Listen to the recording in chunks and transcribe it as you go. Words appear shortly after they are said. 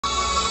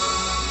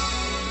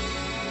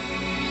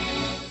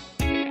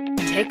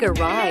Take a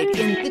ride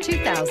in the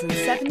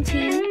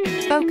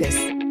 2017 Focus.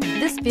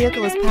 This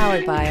vehicle is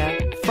powered by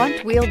a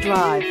front-wheel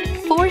drive,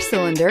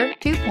 4-cylinder,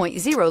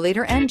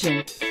 2.0-liter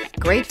engine.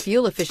 Great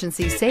fuel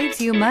efficiency saves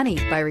you money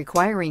by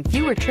requiring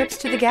fewer trips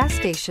to the gas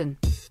station.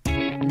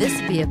 This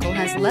vehicle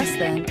has less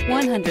than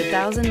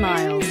 100,000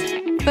 miles.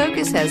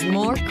 Focus has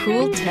more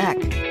cool tech,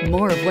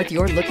 more of what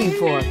you're looking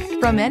for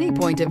from any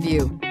point of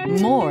view,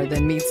 more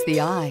than meets the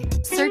eye.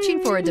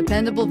 Searching for a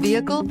dependable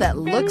vehicle that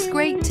looks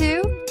great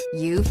too?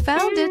 You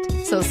found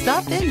it, so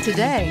stop in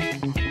today.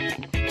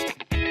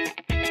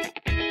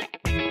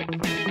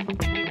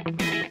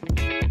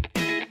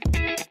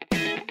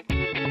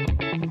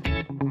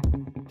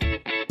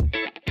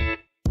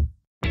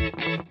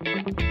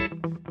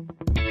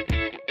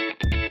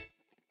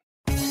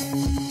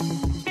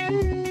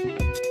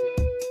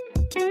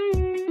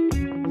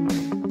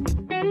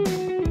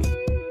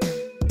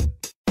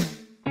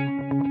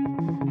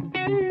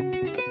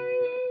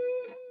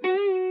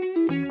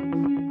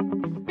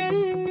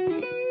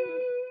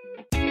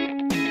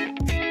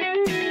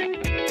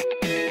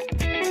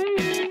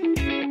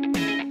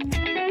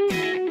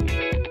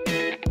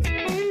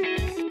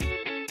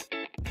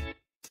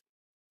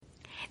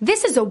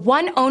 This is a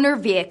one-owner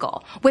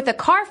vehicle with a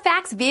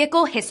Carfax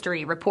Vehicle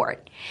History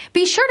Report.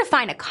 Be sure to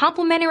find a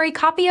complimentary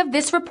copy of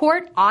this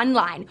report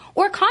online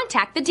or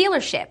contact the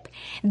dealership.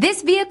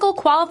 This vehicle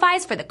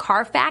qualifies for the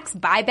Carfax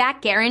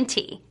Buyback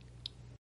Guarantee.